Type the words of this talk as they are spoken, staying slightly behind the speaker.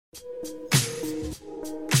Hello,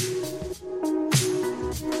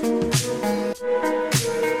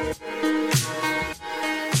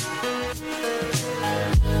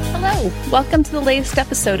 welcome to the latest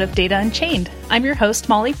episode of Data Unchained. I'm your host,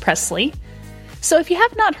 Molly Presley. So if you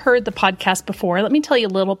have not heard the podcast before, let me tell you a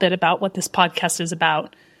little bit about what this podcast is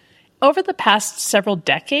about. Over the past several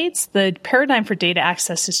decades, the paradigm for data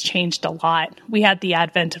access has changed a lot. We had the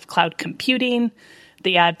advent of cloud computing,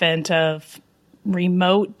 the advent of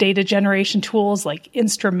remote data generation tools like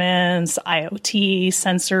instruments, IoT,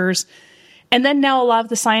 sensors, and then now a lot of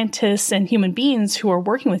the scientists and human beings who are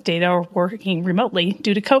working with data are working remotely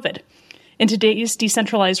due to COVID. In today's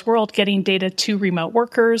decentralized world, getting data to remote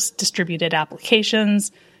workers, distributed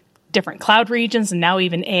applications, different cloud regions, and now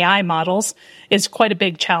even AI models is quite a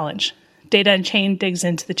big challenge. Data Unchained digs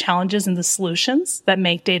into the challenges and the solutions that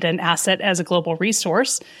make data an asset as a global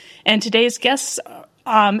resource. And today's guest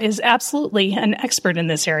is absolutely an expert in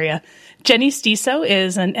this area. Jenny Stiso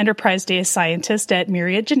is an enterprise data scientist at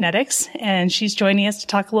Myriad Genetics, and she's joining us to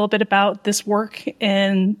talk a little bit about this work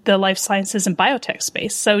in the life sciences and biotech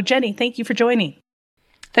space. So, Jenny, thank you for joining.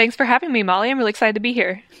 Thanks for having me, Molly. I'm really excited to be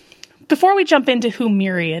here. Before we jump into who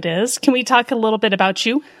Myriad is, can we talk a little bit about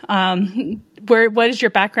you? What is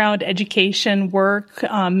your background, education, work?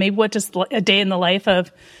 Maybe what does a day in the life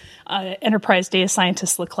of enterprise data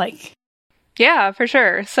scientist look like? Yeah, for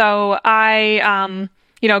sure. So I,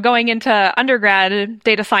 going into undergrad,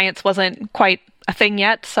 data science wasn't quite a thing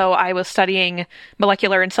yet. So I was studying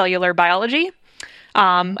molecular and cellular biology.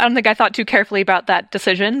 I don't think I thought too carefully about that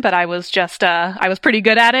decision, but I was I was pretty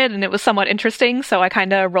good at it and it was somewhat interesting. So I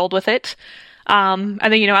kind of rolled with it. And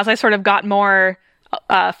then, as I sort of got more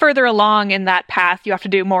further along in that path, you have to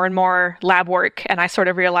do more and more lab work. And I sort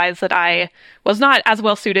of realized that I was not as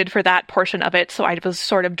well suited for that portion of it. So I was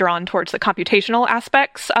sort of drawn towards the computational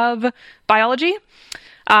aspects of biology.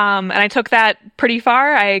 And I took that pretty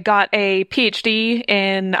far. I got a PhD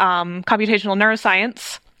in computational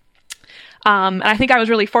neuroscience. And I think I was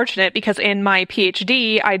really fortunate because in my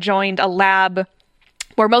PhD, I joined a lab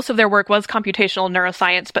where most of their work was computational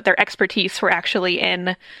neuroscience, but their expertise were actually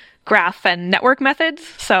in graph and network methods.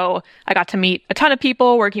 So I got to meet a ton of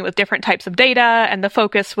people working with different types of data, and the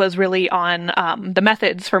focus was really on the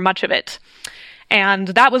methods for much of it. And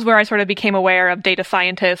that was where I sort of became aware of data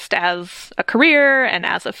scientist as a career and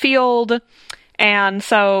as a field. And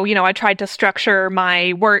so, I tried to structure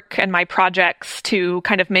my work and my projects to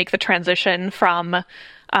kind of make the transition from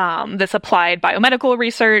this applied biomedical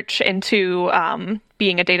research into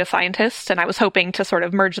being a data scientist. And I was hoping to sort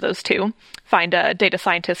of merge those two, find a data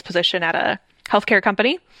scientist position at a healthcare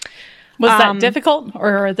company. Was that difficult,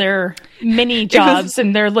 or are there many jobs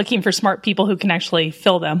and they're looking for smart people who can actually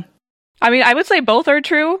fill them? I mean, I would say both are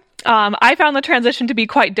true. I found the transition to be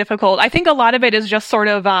quite difficult. I think a lot of it is just sort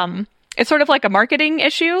of, it's sort of like a marketing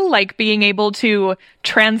issue, like being able to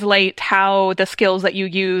translate how the skills that you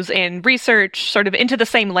use in research sort of into the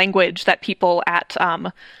same language that people at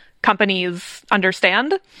companies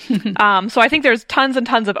understand. So I think there's tons and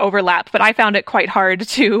tons of overlap, but I found it quite hard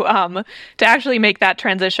to actually make that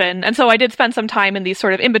transition. And so I did spend some time in these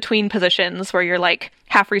sort of in-between positions where you're like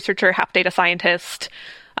half researcher, half data scientist.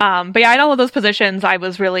 But yeah, in all of those positions, I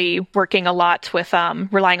was really working a lot with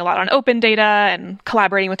relying a lot on open data and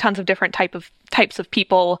collaborating with tons of different types of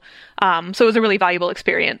people. So it was a really valuable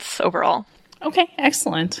experience overall. Okay,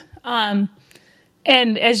 excellent. And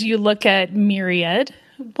as you look at Myriad,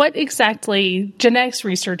 what exactly genetics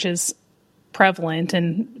research is prevalent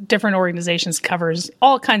and different organizations covers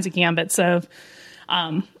all kinds of gambits of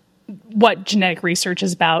what genetic research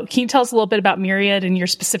is about. Can you tell us a little bit about Myriad and your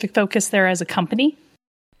specific focus there as a company?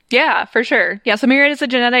 Yeah, for sure. Yeah, so Myriad is a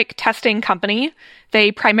genetic testing company.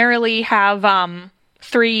 They primarily have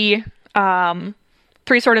three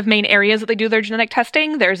sort of main areas that they do their genetic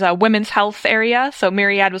testing. There's a women's health area. So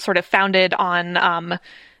Myriad was sort of founded on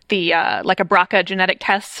like a BRCA genetic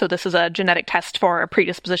test. So this is a genetic test for a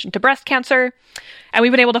predisposition to breast cancer. And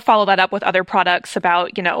we've been able to follow that up with other products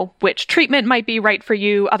about, which treatment might be right for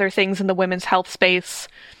you, other things in the women's health space.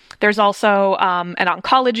 There's also an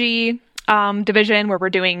oncology division where we're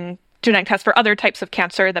doing genetic tests for other types of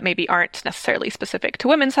cancer that maybe aren't necessarily specific to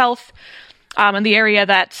women's health. And the area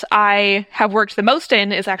that I have worked the most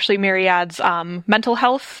in is actually Myriad's mental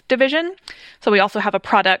health division. So we also have a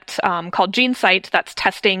product called GeneSight that's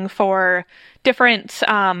testing for different,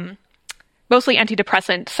 mostly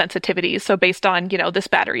antidepressant sensitivities. So based on, this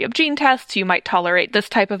battery of gene tests, you might tolerate this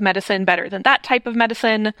type of medicine better than that type of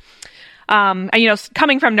medicine. And,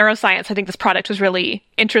 coming from neuroscience, I think this product was really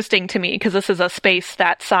interesting to me because this is a space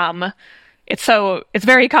that's, it's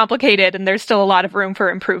very complicated and there's still a lot of room for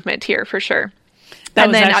improvement here for sure. That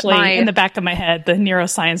and was then actually in the back of my head. The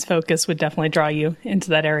neuroscience focus would definitely draw you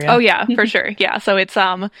into that area. Oh yeah, for sure. Yeah. So it's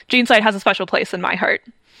GeneSight has a special place in my heart.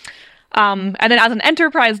 And then as an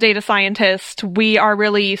enterprise data scientist, we are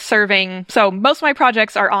really serving. So most of my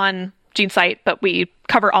projects are on GeneSight, but we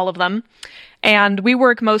cover all of them. And we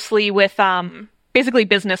work mostly with basically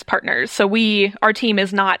business partners. So our team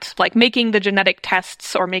is not like making the genetic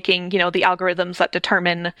tests or making, the algorithms that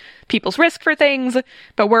determine people's risk for things,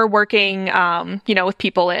 but we're working, with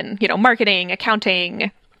people in, marketing,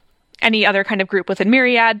 accounting, any other kind of group within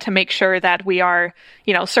Myriad to make sure that we are,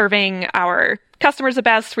 serving our customers the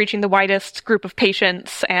best, reaching the widest group of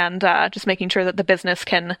patients, and just making sure that the business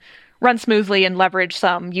can run smoothly and leverage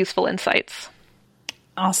some useful insights.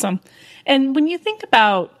 Awesome. And when you think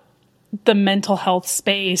about the mental health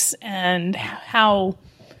space and how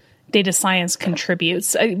data science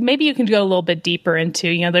contributes, maybe you can go a little bit deeper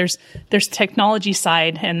into, there's technology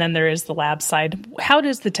side and then there is the lab side. How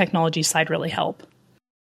does the technology side really help?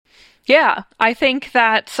 Yeah, I think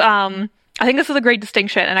that I think this is a great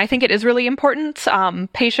distinction, and I think it is really important.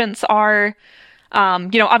 Patients are,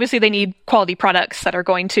 obviously they need quality products that are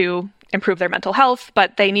going to improve their mental health,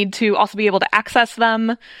 but they need to also be able to access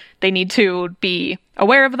them. They need to be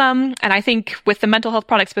aware of them. And I think with the mental health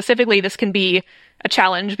product specifically, this can be a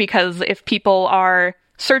challenge because if people are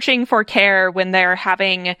searching for care when they're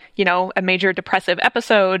having, a major depressive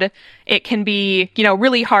episode, it can be,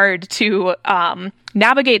 really hard to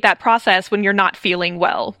navigate that process when you're not feeling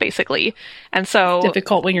well, basically. And so it's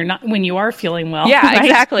difficult when you are feeling well. Yeah, right?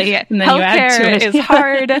 exactly. And then healthcare is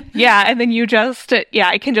hard. Yeah. And then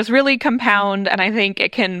it can just really compound. And I think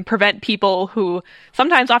it can prevent people who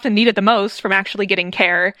sometimes often need it the most from actually getting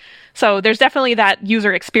care. So there's definitely that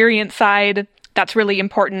user experience side that's really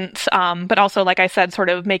important. But also, like I said, sort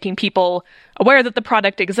of making people aware that the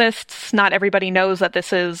product exists. Not everybody knows that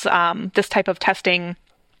this is, this type of testing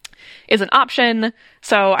is an option.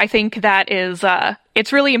 So I think that is,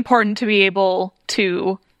 it's really important to be able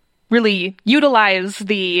to really utilize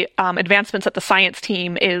the advancements that the science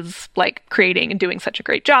team is like creating and doing such a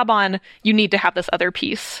great job on. You need to have this other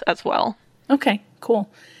piece as well. Okay, cool.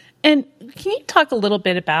 And can you talk a little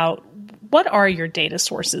bit about what are your data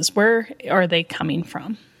sources? Where are they coming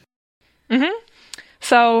from? Mm-hmm.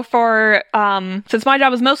 So since my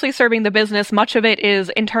job is mostly serving the business, much of it is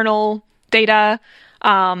internal data.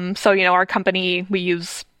 Our company, we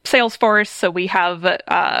use Salesforce. So we have,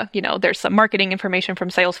 there's some marketing information from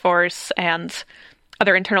Salesforce and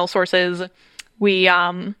other internal sources. We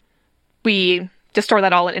just store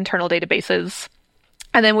that all in internal databases.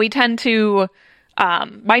 And then we tend to,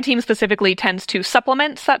 my team specifically tends to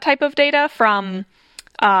supplement that type of data from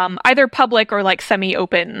either public or like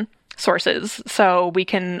semi-open sources. So we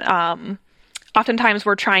can, oftentimes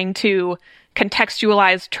we're trying to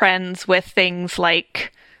contextualize trends with things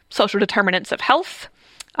like social determinants of health.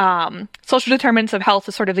 Social determinants of health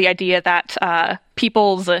is sort of the idea that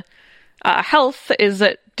people's health is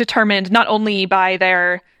determined not only by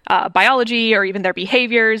their biology or even their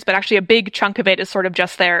behaviors, but actually a big chunk of it is sort of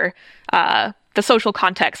just their the social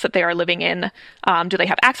context that they are living in. Do they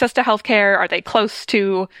have access to healthcare? Are they close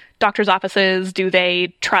to doctors' offices? Do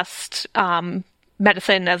they trust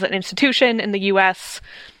medicine as an institution in the U.S.?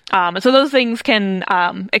 So those things can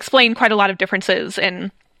explain quite a lot of differences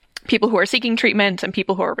in people who are seeking treatment and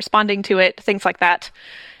people who are responding to it, things like that.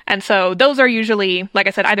 And so those are usually, like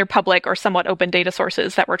I said, either public or somewhat open data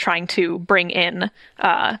sources that we're trying to bring in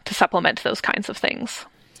to supplement those kinds of things.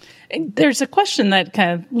 There's a question that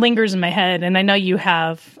kind of lingers in my head, and I know you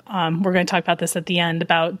have, we're going to talk about this at the end,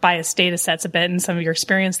 about biased data sets a bit and some of your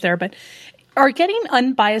experience there, but are getting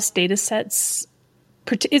unbiased data sets,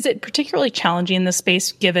 is it particularly challenging in this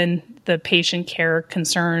space given the patient care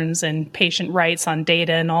concerns and patient rights on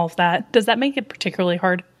data and all of that? Does that make it particularly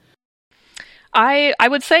hard? I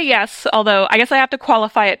would say yes, although I guess I have to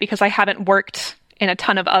qualify it because I haven't worked in a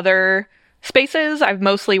ton of other spaces. I've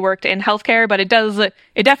mostly worked in healthcare, but it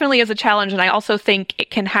definitely is a challenge. And I also think it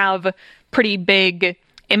can have pretty big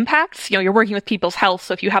impacts. You're working with people's health.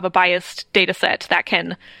 So if you have a biased data set that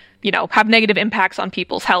can, have negative impacts on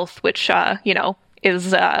people's health, which,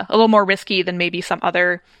 is a little more risky than maybe some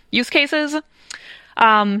other use cases.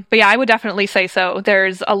 But yeah, I would definitely say so.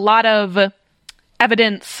 There's a lot of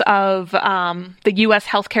evidence of the U.S.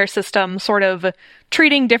 healthcare system sort of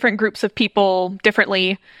treating different groups of people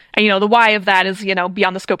differently. And, the why of that is,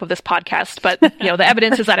 beyond the scope of this podcast. But, the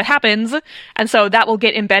evidence is that it happens. And so that will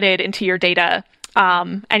get embedded into your data.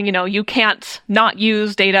 And, you can't not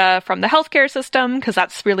use data from the healthcare system because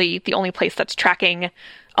that's really the only place that's tracking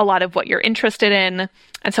a lot of what you're interested in.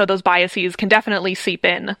 And so those biases can definitely seep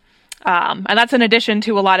in. And that's in addition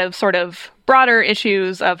to a lot of sort of broader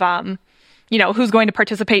issues of, who's going to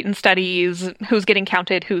participate in studies, who's getting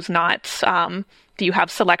counted, who's not. Do you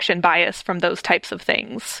have selection bias from those types of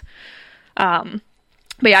things? But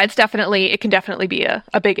yeah, it can definitely be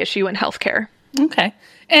a big issue in healthcare. Okay.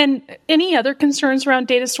 And any other concerns around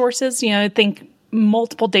data sources? I think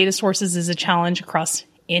multiple data sources is a challenge across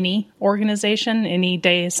any organization, any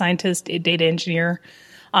data scientist, data engineer.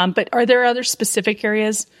 But are there other specific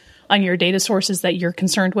areas on your data sources that you're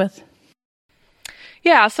concerned with?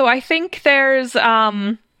 Yeah, so I think there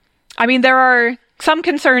are some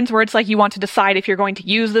concerns where it's like you want to decide if you're going to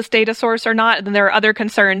use this data source or not. And then there are other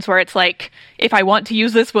concerns where it's like, if I want to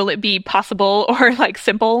use this, will it be possible or like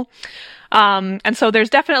simple? And so there's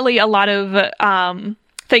definitely a lot of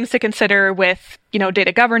things to consider with,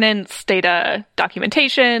 data governance, data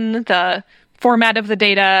documentation, the format of the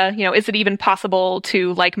data. Is it even possible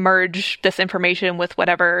to like merge this information with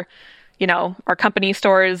whatever, our company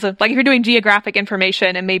stores? Like if you're doing geographic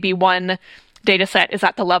information and maybe one data set is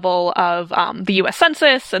at the level of the U.S.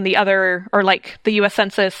 Census and the other, or like the U.S.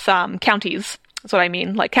 Census counties. That's what I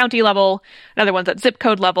mean. Like county level, another one's at zip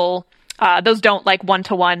code level. Those don't like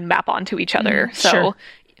one-to-one map onto each other. So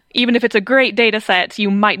even if it's a great data set,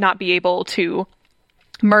 you might not be able to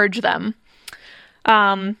merge them.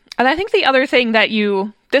 And I think the other thing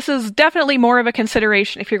this is definitely more of a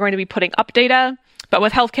consideration if you're going to be putting up data, but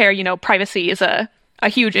with healthcare, privacy is a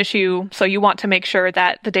huge issue. So you want to make sure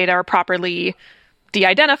that the data are properly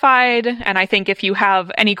de-identified. And I think if you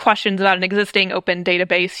have any questions about an existing open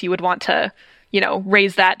database, you would want to,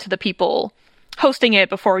 raise that to the people hosting it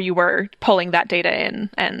before you were pulling that data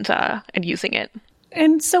in and using it.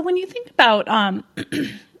 And so when you think about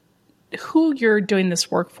who you're doing this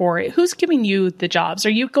work for, who's giving you the jobs? Are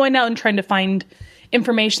you going out and trying to find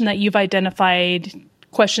information that you've identified,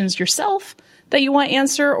 questions yourself that you want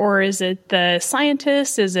answer, or is it the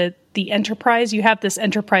scientists? Is it the enterprise? You have this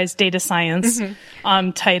enterprise data science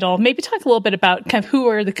title. Maybe talk a little bit about kind of who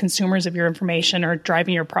are the consumers of your information or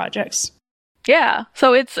driving your projects. Yeah,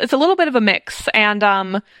 so it's a little bit of a mix. And,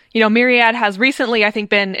 Myriad has recently, I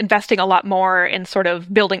think, been investing a lot more in sort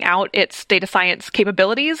of building out its data science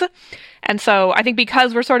capabilities. And so I think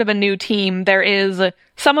because we're sort of a new team,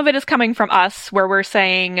 some of it is coming from us where we're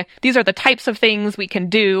saying, these are the types of things we can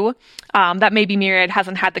do that maybe Myriad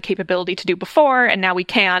hasn't had the capability to do before, and now we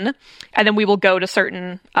can. And then we will go to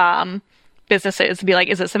certain businesses and be like,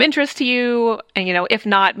 is this of interest to you? And, if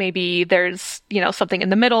not, maybe there's, something in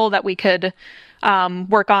the middle that we could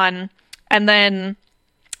work on. And then,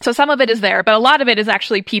 so some of it is there, but a lot of it is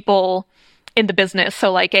actually people in the business.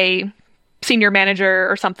 So like a senior manager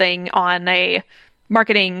or something on a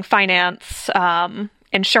marketing, finance,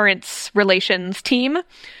 insurance relations team.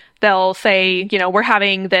 They'll say, we're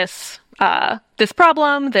having this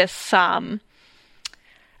problem, this like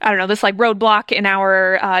roadblock in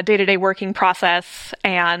our day-to-day working process,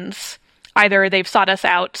 and either they've sought us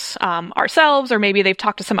out ourselves, or maybe they've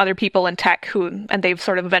talked to some other people in tech and they've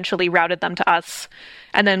sort of eventually routed them to us.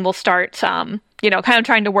 And then we'll start, kind of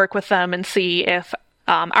trying to work with them and see if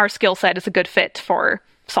our skill set is a good fit for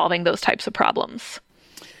solving those types of problems.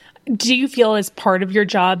 Do you feel as part of your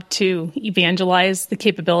job to evangelize the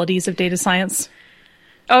capabilities of data science?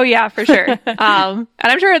 Oh yeah, for sure. And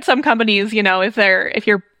I'm sure at some companies,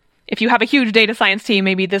 if you have a huge data science team,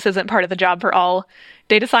 maybe this isn't part of the job for all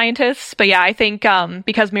data scientists. But yeah, I think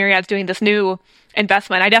because Myriad's doing this new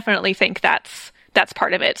investment, I definitely think that's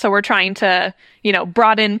part of it. So we're trying to,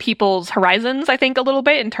 broaden people's horizons, I think, a little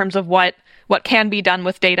bit in terms of what can be done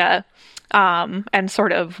with data, and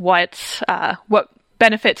sort of what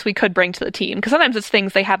benefits we could bring to the team. Because sometimes it's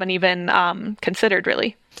things they haven't even considered,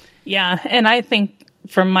 really. Yeah, and I think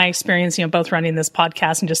from my experience, both running this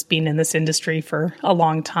podcast and just being in this industry for a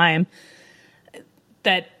long time,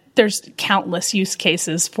 that there's countless use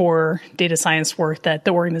cases for data science work that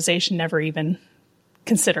the organization never even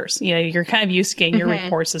considers. You're kind of used to getting your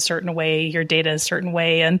reports a certain way, your data a certain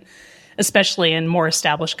way, and especially in more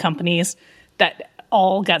established companies that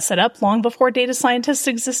all got set up long before data scientists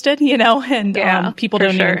existed, and people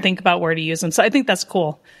don't even think about where to use them. So I think that's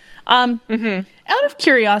cool. Out of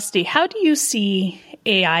curiosity, how do you see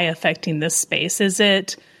AI affecting this space? Is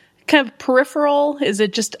it kind of peripheral? Is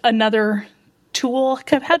it just another tool?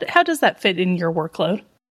 Kind of how does that fit in your workload?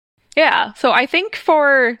 Yeah, so I think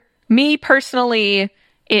for me personally,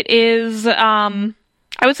 it is, I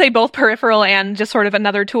would say both peripheral and just sort of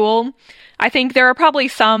another tool. I think there are probably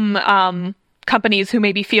some companies who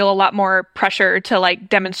maybe feel a lot more pressure to like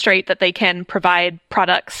demonstrate that they can provide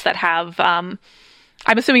products that have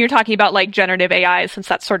I'm assuming you're talking about like generative AI, since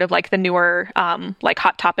that's sort of like the newer, like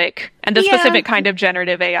hot topic, and the specific kind of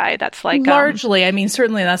generative AI that's like largely. I mean,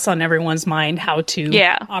 certainly that's on everyone's mind, how to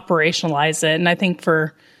operationalize it. And I think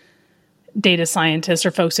for data scientists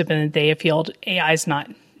or folks who've been in the data field, AI is not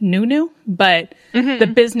new, but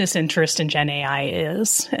the business interest in Gen AI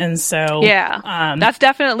is. And so, that's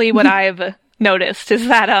definitely what I've noticed, is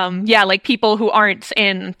that, like people who aren't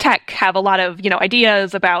in tech have a lot of,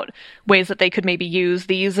 ideas about ways that they could maybe use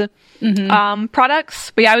these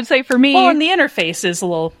products. But I would say for me, well, and the interface is a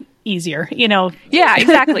little easier, Yeah,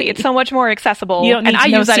 exactly. It's so much more accessible. You don't need and I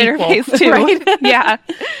use that interface too. Right?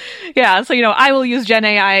 Yeah. So, I will use Gen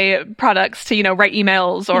AI products to, write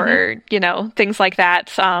emails or, things like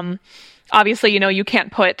that. Obviously, you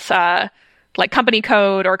can't put, like company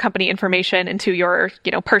code or company information into your,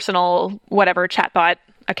 personal whatever chatbot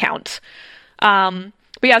account.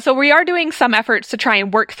 So we are doing some efforts to try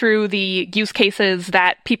and work through the use cases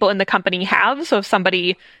that people in the company have. So if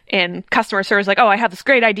somebody in customer service is like, oh, I have this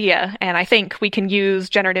great idea, and I think we can use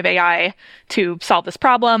generative AI to solve this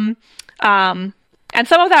problem. And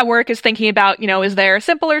some of that work is thinking about, is there a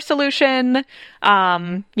simpler solution?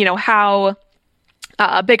 How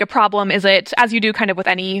big a problem is it, as you do kind of with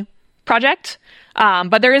any project.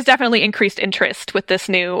 But there is definitely increased interest with this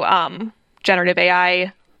new generative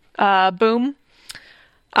AI boom.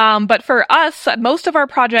 But for us, most of our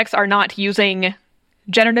projects are not using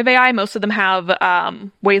generative AI. Most of them have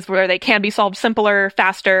ways where they can be solved simpler,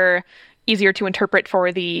 faster, easier to interpret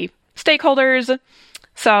for the stakeholders.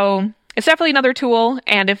 So it's definitely another tool.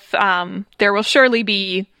 And if there will surely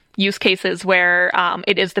be use cases where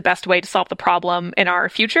it is the best way to solve the problem in our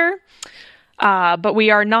future. But we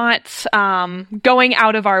are not going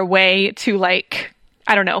out of our way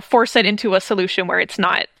to force it into a solution where it's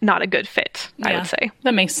not a good fit, I would say.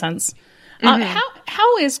 That makes sense.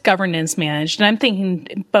 How is governance managed? And I'm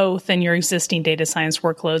thinking both in your existing data science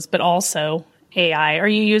workloads, but also AI. Are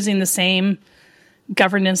you using the same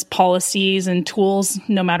governance policies and tools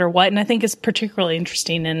no matter what? And I think it's particularly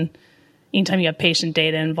interesting anytime you have patient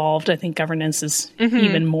data involved. I think governance is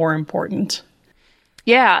even more important.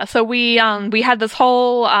 Yeah, so we had this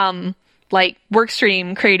whole work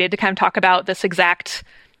stream created to kind of talk about this exact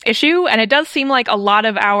issue, and it does seem like a lot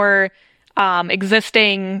of our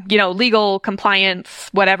existing, legal compliance,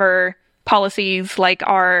 whatever policies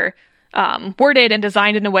are worded and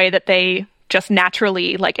designed in a way that they just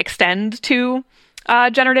naturally extend to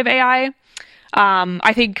generative AI.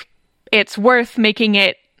 I think it's worth making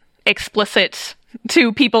it explicit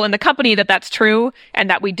to people in the company that that's true, and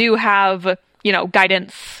that we do have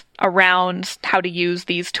guidance around how to use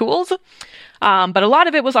these tools. But a lot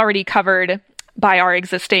of it was already covered by our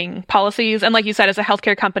existing policies. And like you said, as a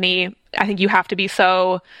healthcare company, I think you have to be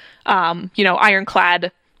so,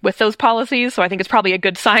 ironclad with those policies. So I think it's probably a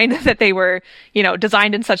good sign that they were,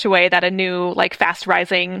 designed in such a way that a new, fast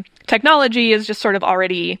rising technology is just sort of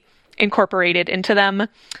already incorporated into them.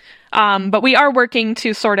 But we are working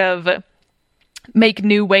to sort of make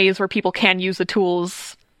new ways where people can use the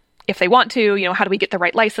tools if they want to. How do we get the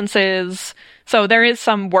right licenses? So there is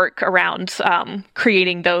some work around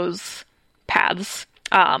creating those paths.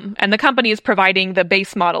 And the company is providing the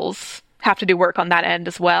base models, have to do work on that end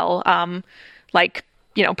as well.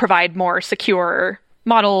 Provide more secure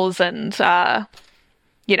models and,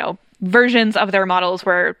 versions of their models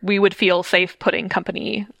where we would feel safe putting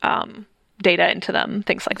company data into them,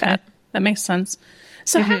 things like that. That makes sense.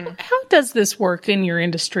 So how does this work in your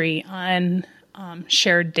industry on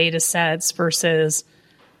shared data sets versus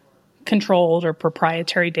controlled or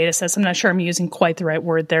proprietary data sets? I'm not sure I'm using quite the right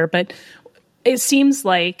word there, but it seems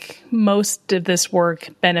like most of this work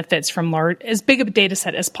benefits from as big of a data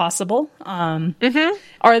set as possible. Are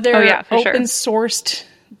there open sourced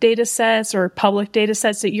data sets or public data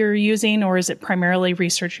sets that you're using, or is it primarily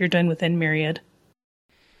research you're doing within Myriad?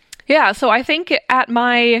 Yeah, so I think at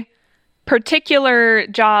my particular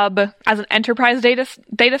job as an enterprise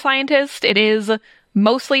data scientist, it is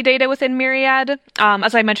mostly data within Myriad.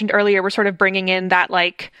 As I mentioned earlier, we're sort of bringing in that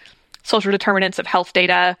social determinants of health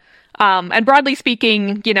data. And broadly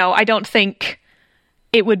speaking, I don't think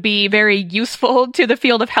it would be very useful to the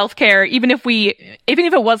field of healthcare, even if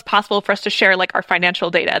it was possible for us to share our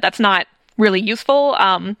financial data. That's not really useful.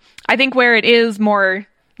 I think where it is more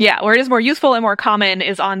useful and more common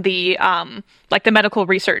is on the the medical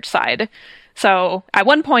research side. So at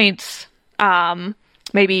one point,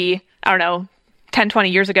 maybe, 10, 20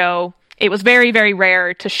 years ago, it was very, very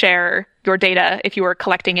rare to share your data if you were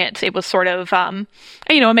collecting it. It was sort of,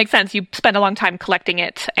 it makes sense. You spend a long time collecting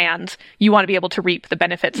it and you want to be able to reap the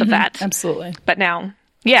benefits of that. Absolutely. But now,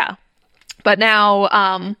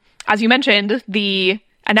 as you mentioned, the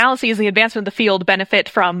analyses, the advancement of the field benefit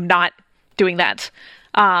from not doing that.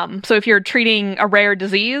 So if you're treating a rare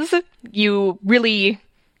disease, you really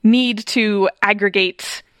need to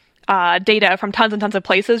aggregate data from tons and tons of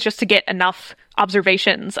places just to get enough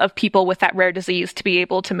observations of people with that rare disease to be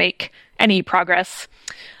able to make any progress.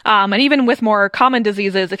 And even with more common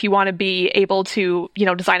diseases, if you want to be able to,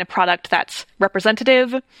 design a product that's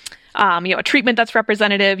representative, a treatment that's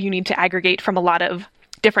representative, you need to aggregate from a lot of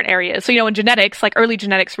different areas. So, in genetics, like early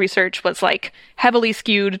genetics research was like heavily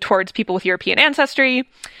skewed towards people with European ancestry.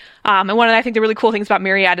 And one of, I think, the really cool things about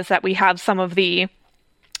Myriad is that we have some of the,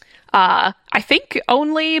 I think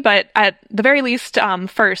only, but at the very least,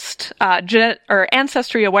 first,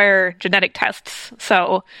 ancestry-aware genetic tests.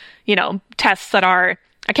 So, tests that are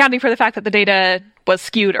accounting for the fact that the data was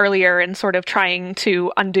skewed earlier and sort of trying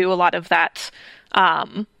to undo a lot of that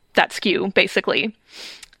skew, basically.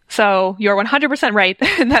 So you're 100% right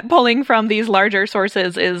that pulling from these larger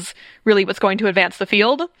sources is really what's going to advance the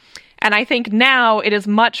field. And I think now it is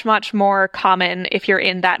much, much more common if you're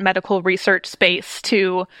in that medical research space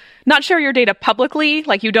to not share your data publicly.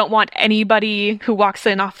 Like, you don't want anybody who walks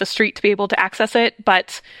in off the street to be able to access it,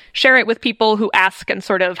 but share it with people who ask and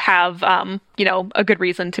sort of have, a good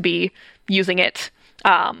reason to be using it.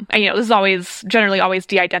 And, this is generally always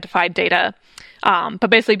de-identified data. But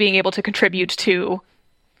basically being able to contribute to,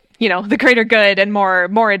 the greater good and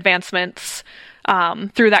more advancements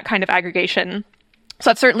through that kind of aggregation. So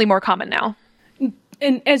that's certainly more common now.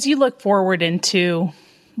 And as you look forward into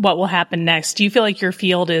what will happen next, do you feel like your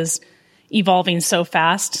field is evolving so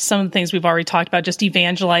fast? Some of the things we've already talked about, just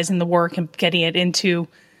evangelizing the work and getting it into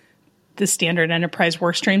the standard enterprise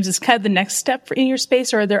work streams, is kind of the next step in your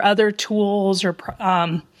space? Or are there other tools or,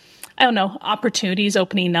 opportunities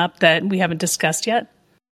opening up that we haven't discussed yet?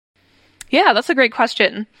 Yeah, that's a great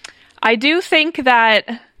question. I do think that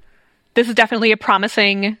this is definitely a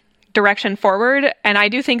promising direction forward, and I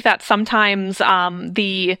do think that sometimes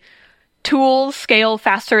the tools scale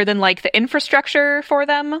faster than like the infrastructure for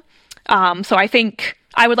them. So I think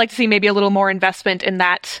I would like to see maybe a little more investment in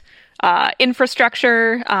that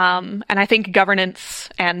infrastructure, and I think governance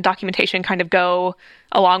and documentation kind of go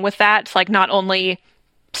along with that. Like, not only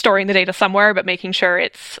storing the data somewhere, but making sure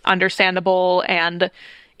it's understandable and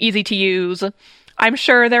easy to use. I'm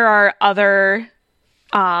sure there are other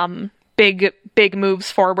big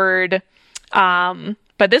moves forward,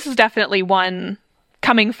 but this is definitely one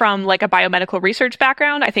coming from like a biomedical research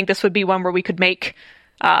background. I think this would be one where we could make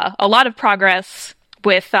a lot of progress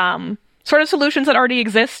with sort of solutions that already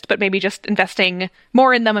exist, but maybe just investing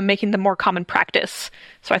more in them and making them more common practice.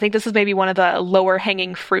 So I think this is maybe one of the lower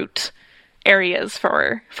hanging fruit areas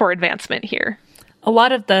for advancement here. A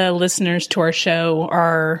lot of the listeners to our show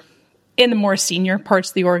are in the more senior parts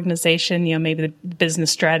of the organization, maybe the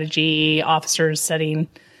business strategy, officers setting,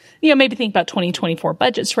 maybe think about 2024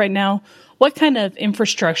 budgets right now. What kind of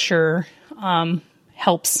infrastructure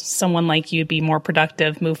helps someone like you be more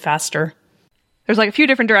productive, move faster? There's like a few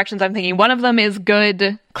different directions I'm thinking. One of them is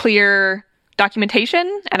good, clear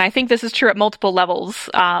documentation. And I think this is true at multiple levels.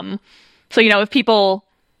 So, if people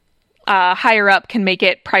higher up can make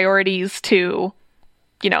it priorities to,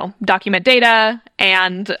 document data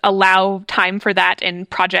and allow time for that in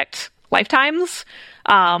project lifetimes.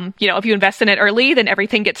 If you invest in it early, then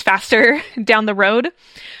everything gets faster down the road.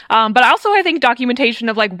 But also I think documentation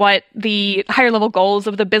of like what the higher level goals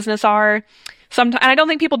of the business are. And I don't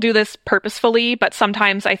think people do this purposefully, but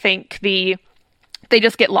sometimes I think they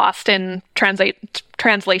just get lost in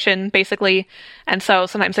translation, basically. And so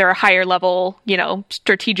sometimes there are higher level,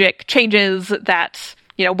 strategic changes that,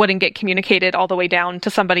 wouldn't get communicated all the way down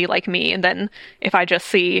to somebody like me. And then if I just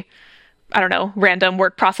see, random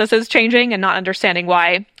work processes changing and not understanding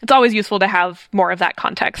why, it's always useful to have more of that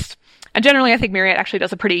context. And generally, I think Myriad actually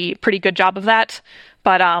does a pretty good job of that.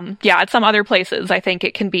 But at some other places, I think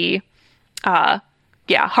it can be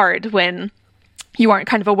hard when you aren't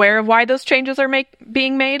kind of aware of why those changes are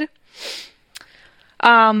being made.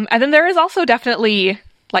 And then there is also definitely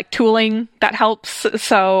like tooling that helps.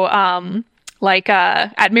 So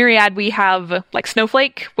at Myriad, we have like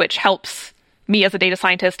Snowflake, which helps me as a data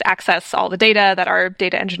scientist access all the data that our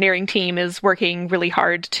data engineering team is working really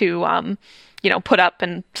hard to, put up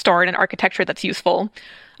and store in an architecture that's useful.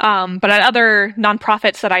 But at other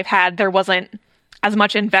nonprofits that I've had, there wasn't as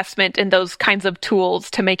much investment in those kinds of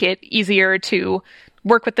tools to make it easier to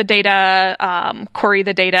work with the data, query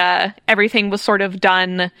the data. Everything was sort of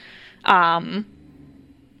done, I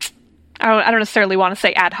don't necessarily want to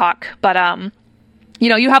say ad hoc, but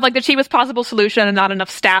you have like the cheapest possible solution and not enough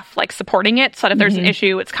staff like supporting it, so that if there's an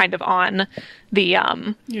issue, it's kind of on the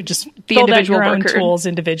you just the build out individual your own worker. tools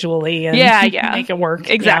individually and make it work.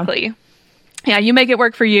 Exactly. Yeah, you make it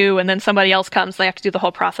work for you, and then somebody else comes, they have to do the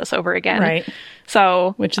whole process over again. Right.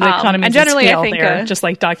 So, which the economies and generally, of scale I think, there, just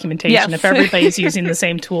like documentation. Yes. If everybody's using the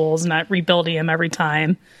same tools, not rebuilding them every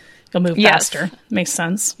time, you'll move faster. Makes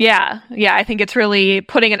sense. Yeah. I think it's really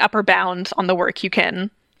putting an upper bound on the work you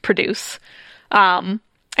can produce.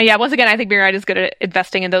 And yeah, once again, I think Murad is good at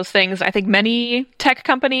investing in those things. I think many tech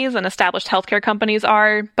companies and established healthcare companies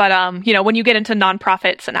are. But, when you get into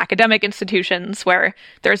nonprofits and academic institutions where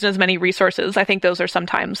there isn't as many resources, I think those are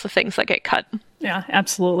sometimes the things that get cut. Yeah,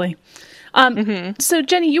 absolutely. So,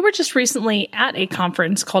 Jenny, you were just recently at a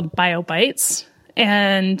conference called BioBytes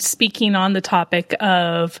and speaking on the topic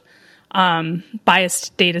of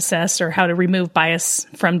biased data sets or how to remove bias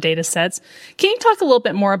from data sets. Can you talk a little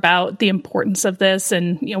bit more about the importance of this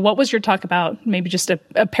and what was your talk about? Maybe just a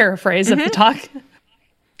paraphrase of the talk.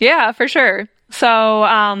 Yeah, for sure.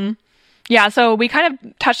 So, so we kind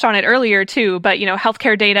of touched on it earlier too, but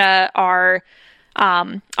healthcare data are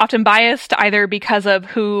often biased either because of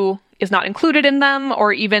who is not included in them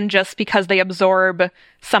or even just because they absorb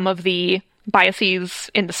some of the biases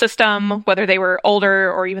in the system, whether they were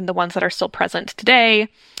older or even the ones that are still present today.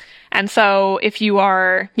 And so if you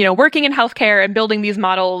are, working in healthcare and building these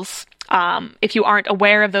models, if you aren't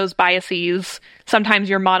aware of those biases, sometimes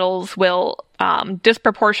your models will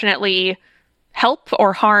disproportionately help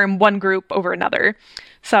or harm one group over another.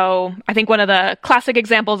 So I think one of the classic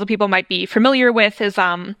examples that people might be familiar with is,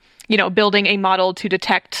 building a model to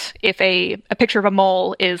detect if a picture of a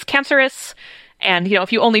mole is cancerous. And,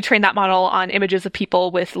 if you only train that model on images of people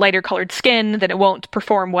with lighter colored skin, then it won't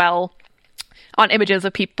perform well on images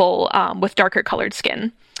of people with darker colored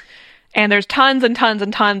skin. And there's tons and tons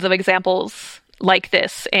and tons of examples like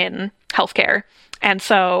this in healthcare. And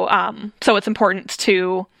so it's important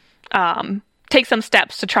to take some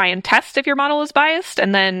steps to try and test if your model is biased,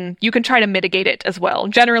 and then you can try to mitigate it as well.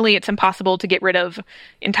 Generally, it's impossible to get rid of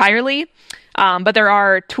entirely, but there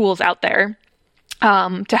are tools out there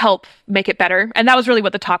to help make it better. And that was really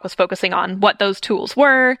what the talk was focusing on, what those tools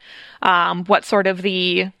were, what sort of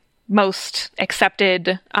the most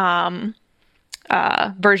accepted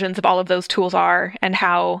versions of all of those tools are, and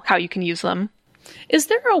how you can use them. Is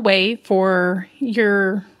there a way for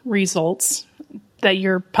your results that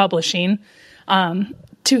you're publishing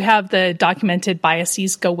to have the documented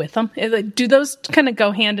biases go with them? Do those kind of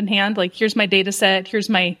go hand in hand? Like, here's my data set, here's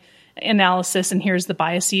my analysis, and here's the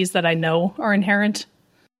biases that I know are inherent?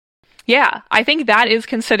 Yeah, I think that is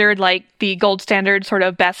considered like the gold standard sort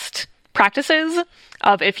of best practices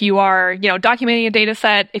of if you are, documenting a data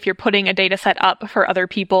set, if you're putting a data set up for other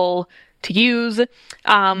people to use,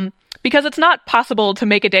 because it's not possible to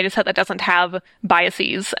make a data set that doesn't have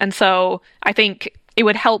biases. And so I think it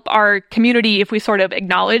would help our community if we sort of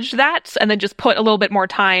acknowledge that and then just put a little bit more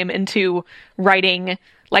time into writing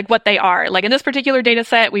like what they are. Like in this particular data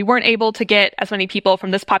set, we weren't able to get as many people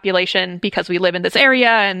from this population because we live in this area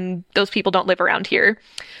and those people don't live around here.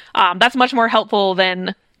 That's much more helpful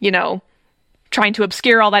than, trying to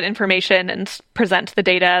obscure all that information and present the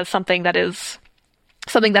data as something that it's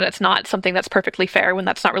not, something that's perfectly fair when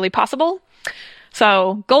that's not really possible.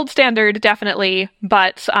 So gold standard, definitely,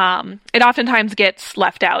 but it oftentimes gets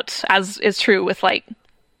left out, as is true with like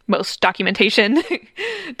most documentation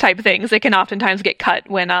type things. It can oftentimes get cut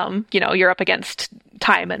when you're up against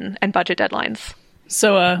time and budget deadlines.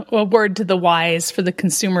 So a word to the wise for the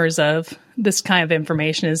consumers of this kind of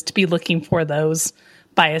information is to be looking for those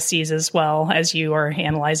biases as well as you are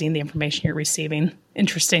analyzing the information you're receiving.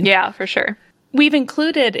 Interesting. Yeah, for sure. We've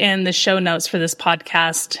included in the show notes for this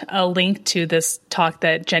podcast a link to this talk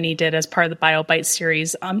that Jenny did as part of the BioBytes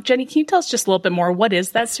series. Jenny, can you tell us just a little bit more? What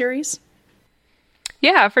is that series?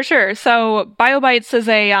 Yeah, for sure. So BioBytes is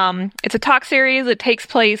it's a talk series. It takes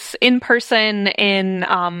place in person in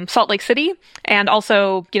Salt Lake City. And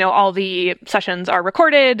also, all the sessions are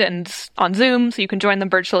recorded and on Zoom, so you can join them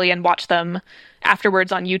virtually and watch them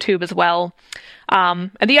afterwards on YouTube as well.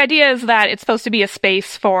 And the idea is that it's supposed to be a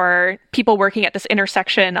space for people working at this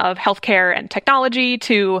intersection of healthcare and technology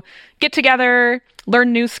to get together,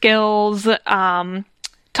 learn new skills,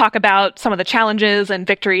 talk about some of the challenges and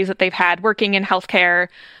victories that they've had working in healthcare.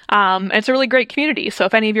 And it's a really great community. So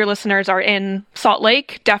if any of your listeners are in Salt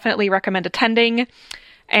Lake, definitely recommend attending.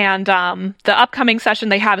 And the upcoming session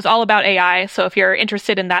they have is all about AI. So if you're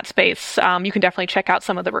interested in that space, you can definitely check out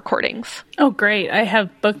some of the recordings. Oh, great. I have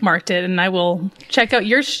bookmarked it, and I will check out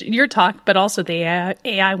your talk, but also the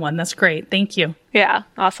AI one. That's great. Thank you. Yeah,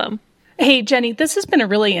 awesome. Hey, Jenny, this has been a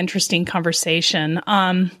really interesting conversation.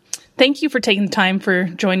 Thank you for taking the time for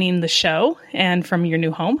joining the show and from your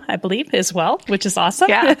new home, I believe, as well, which is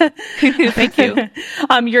awesome. Yeah. Thank you.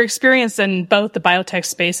 Your experience in both the biotech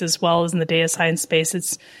space as well as in the data science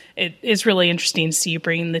space, it is really interesting to see you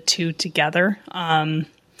bringing the two together.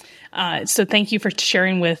 So thank you for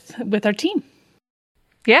sharing with our team.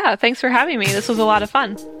 Yeah, thanks for having me. This was a lot of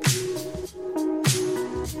fun.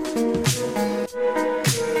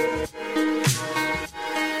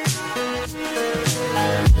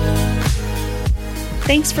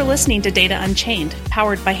 Thanks for listening to Data Unchained,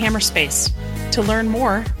 powered by Hammerspace. To learn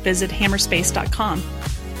more, visit hammerspace.com.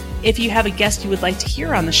 If you have a guest you would like to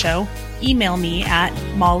hear on the show, email me at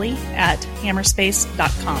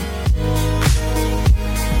molly@hammerspace.com.